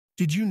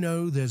Did you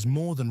know there's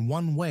more than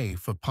one way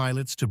for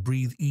pilots to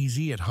breathe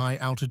easy at high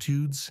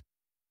altitudes?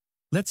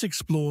 Let's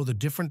explore the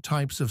different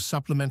types of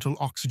supplemental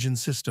oxygen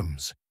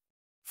systems.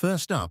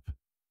 First up,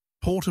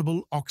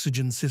 portable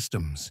oxygen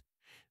systems.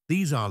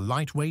 These are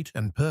lightweight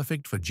and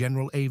perfect for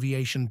general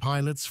aviation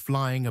pilots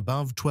flying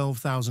above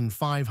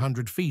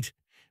 12,500 feet,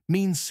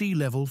 mean sea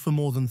level for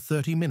more than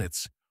 30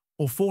 minutes,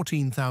 or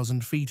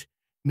 14,000 feet,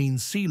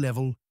 means sea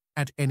level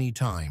at any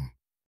time.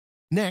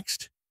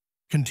 Next,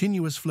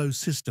 continuous flow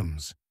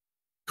systems.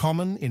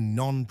 Common in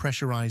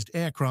non-pressurized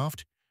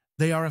aircraft,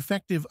 they are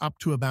effective up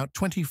to about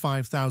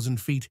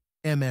 25,000 feet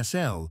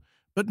MSL,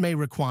 but may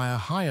require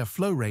higher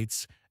flow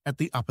rates at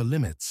the upper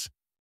limits.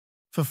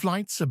 For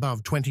flights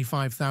above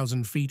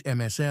 25,000 feet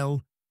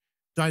MSL,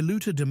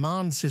 diluter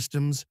demand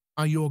systems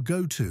are your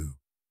go-to.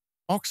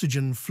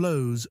 Oxygen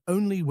flows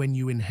only when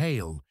you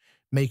inhale,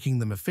 making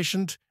them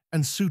efficient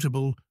and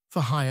suitable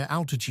for higher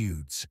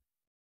altitudes.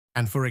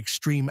 And for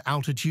extreme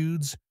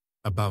altitudes,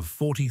 above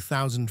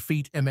 40,000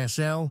 feet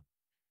MSL,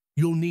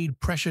 you'll need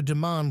pressure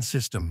demand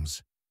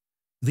systems.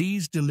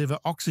 These deliver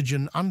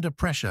oxygen under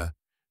pressure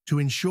to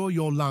ensure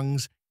your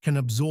lungs can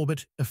absorb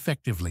it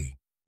effectively.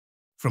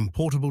 From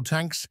portable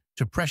tanks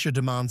to pressure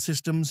demand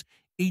systems,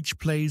 each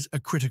plays a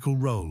critical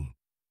role.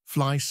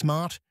 Fly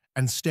smart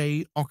and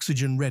stay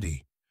oxygen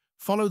ready.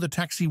 Follow the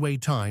taxiway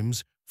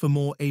times for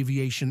more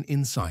aviation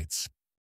insights.